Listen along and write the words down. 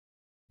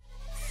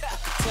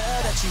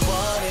that you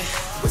want it.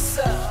 What's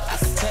up? I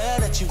can tell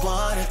that you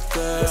want it,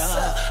 girl.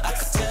 I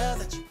can tell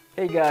that you.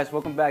 Hey guys,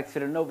 welcome back to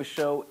the Nova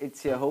Show.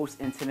 It's your host,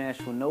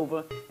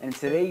 InternationalNova, and in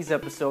today's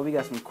episode, we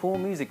got some cool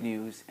music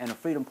news and a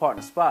Freedom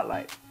Partner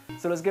Spotlight.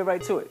 So let's get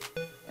right to it.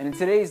 And in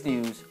today's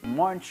news,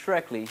 Martin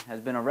Shrekli has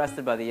been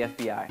arrested by the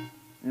FBI.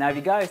 Now, if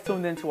you guys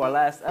tuned into our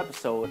last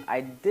episode,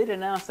 I did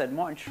announce that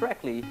Martin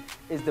Shrekli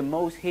is the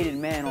most hated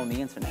man on the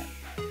internet.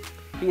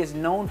 He is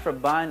known for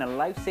buying a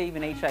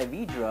life-saving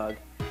HIV drug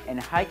and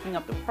hiking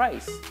up the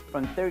price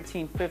from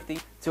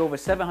 $13.50 to over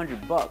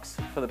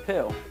 $700 for the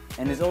pill,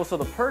 and is also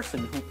the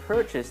person who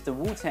purchased the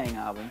Wu-Tang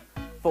album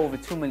for over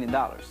 $2 million.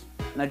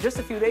 Now, just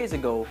a few days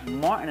ago,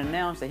 Martin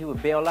announced that he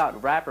would bail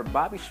out rapper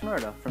Bobby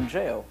Shmurda from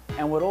jail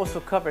and would also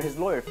cover his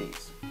lawyer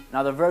fees.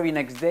 Now, the very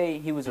next day,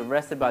 he was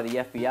arrested by the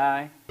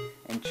FBI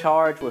and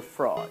charged with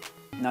fraud.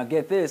 Now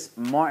get this,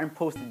 Martin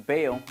posted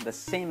bail the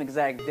same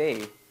exact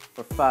day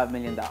for $5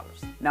 million.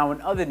 Now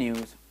in other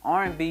news,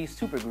 R&B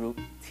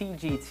supergroup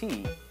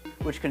TGT,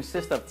 which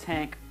consists of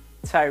Tank,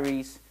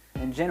 Tyrese,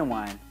 and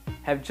Genuine,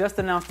 have just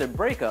announced their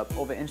breakup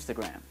over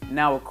Instagram.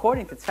 Now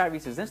according to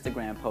Tyrese's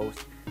Instagram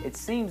post, it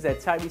seems that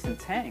Tyrese and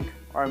Tank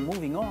are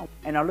moving on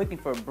and are looking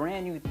for a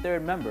brand new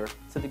third member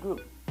to the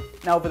group.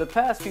 Now over the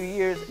past few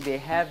years, they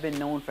have been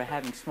known for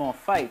having small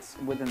fights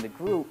within the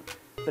group,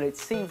 but it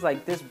seems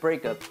like this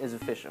breakup is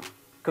official.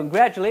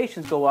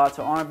 Congratulations go out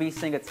to R&B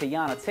singer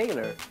Teyana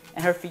Taylor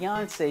and her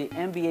fiancé,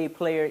 NBA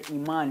player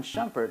Iman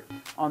Shumpert,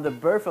 on the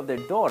birth of their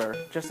daughter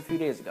just a few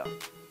days ago.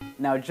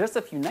 Now, just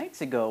a few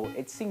nights ago,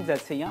 it seems that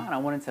Teyana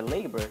went into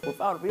labor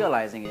without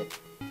realizing it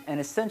and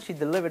essentially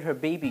delivered her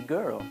baby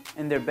girl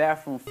in their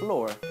bathroom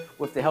floor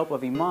with the help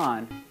of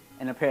Iman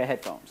and a pair of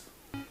headphones.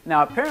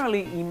 Now,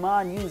 apparently,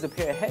 Iman used a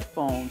pair of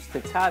headphones to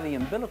tie the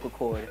umbilical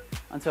cord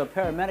until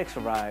paramedics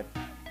arrived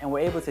and were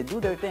able to do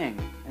their thing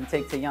and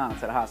take Teyana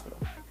to the hospital.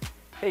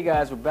 Hey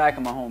guys, we're back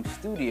in my home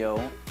studio,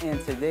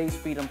 and today's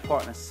Freedom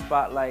Partner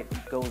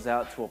Spotlight goes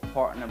out to a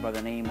partner by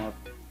the name of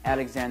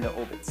Alexander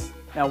Obitz.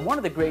 Now, one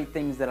of the great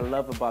things that I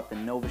love about the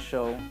Nova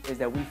Show is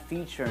that we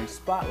feature and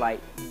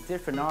spotlight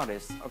different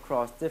artists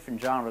across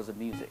different genres of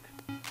music.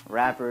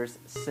 Rappers,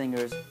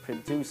 singers,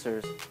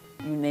 producers,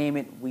 you name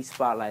it, we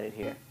spotlight it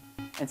here.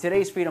 And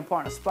today's Freedom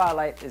Partner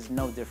Spotlight is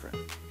no different.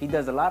 He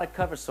does a lot of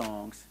cover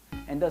songs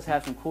and does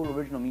have some cool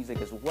original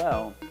music as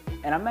well,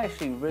 and I'm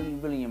actually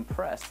really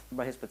impressed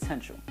by his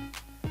potential.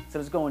 So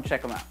let's go and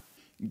check him out.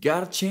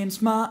 Gotta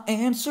change my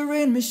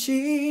answering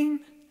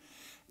machine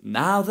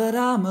now that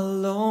I'm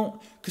alone,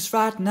 'cause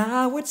right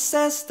now it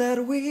says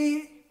that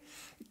we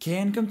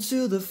can't come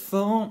to the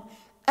phone,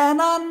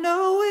 and I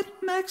know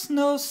it makes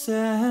no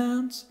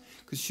sense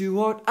 'cause you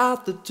walked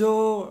out the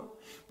door,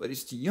 but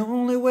it's the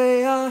only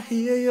way I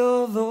hear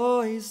your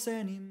voice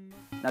anymore.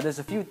 Now there's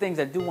a few things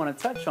I do want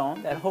to touch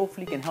on that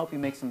hopefully can help you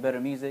make some better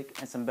music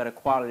and some better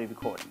quality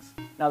recordings.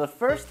 Now the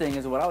first thing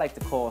is what I like to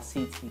call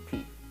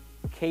CTP,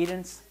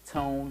 cadence,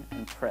 tone,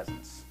 and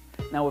presence.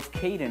 Now with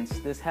cadence,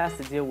 this has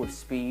to deal with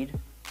speed,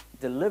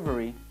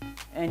 delivery,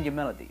 and your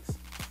melodies.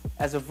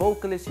 As a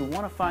vocalist, you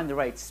want to find the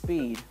right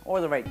speed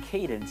or the right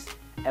cadence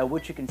at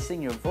which you can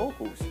sing your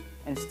vocals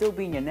and still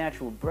be in your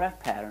natural breath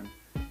pattern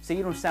so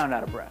you don't sound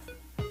out of breath.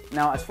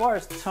 Now as far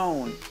as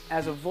tone,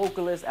 as a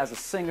vocalist, as a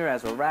singer,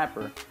 as a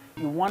rapper,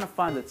 you want to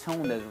find the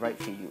tone that's right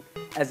for you.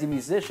 As a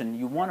musician,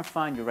 you want to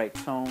find your right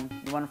tone,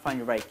 you want to find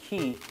your right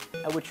key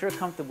at which you're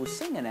comfortable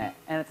singing at,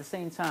 and at the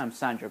same time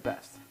sound your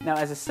best. Now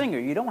as a singer,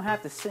 you don't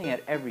have to sing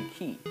at every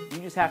key. You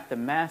just have to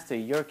master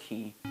your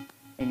key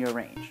in your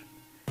range.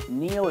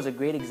 Neo is a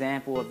great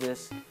example of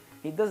this.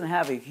 He doesn't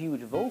have a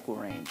huge vocal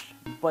range,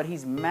 but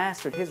he's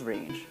mastered his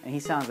range and he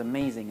sounds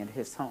amazing in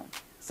his tone.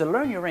 So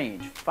learn your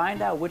range,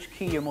 find out which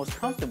key you're most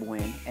comfortable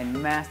in,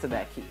 and master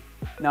that key.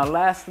 Now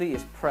lastly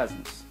is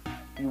presence.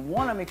 You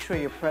want to make sure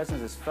your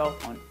presence is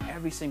felt on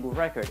every single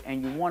record,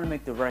 and you want to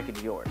make the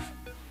record yours.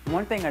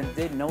 One thing I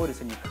did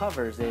notice in your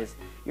covers is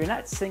you're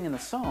not singing the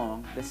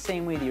song the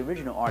same way the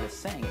original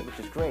artist sang it, which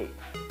is great.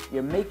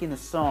 You're making the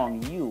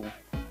song you,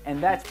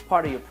 and that's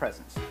part of your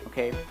presence,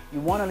 okay?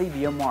 You want to leave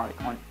your mark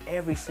on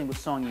every single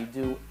song you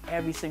do,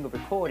 every single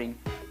recording,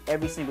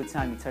 every single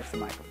time you touch the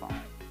microphone.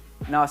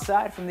 Now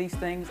aside from these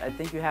things, I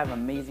think you have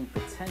amazing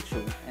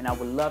potential, and I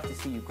would love to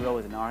see you grow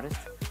as an artist.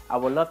 I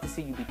would love to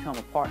see you become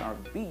a partner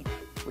of Beat,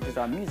 which is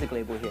our music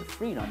label here at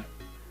Freedom.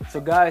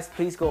 So guys,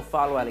 please go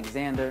follow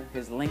Alexander.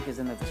 His link is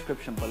in the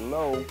description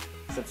below.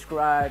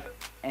 Subscribe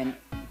and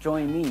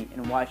join me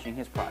in watching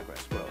his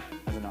progress grow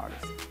as an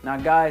artist. Now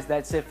guys,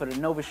 that's it for the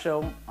Nova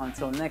Show.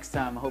 Until next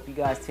time, I hope you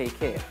guys take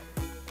care.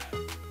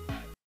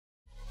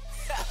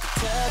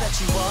 Tell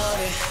that you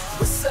want it.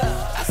 What's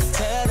up? I can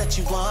tell that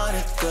you want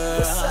it,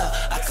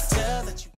 girl.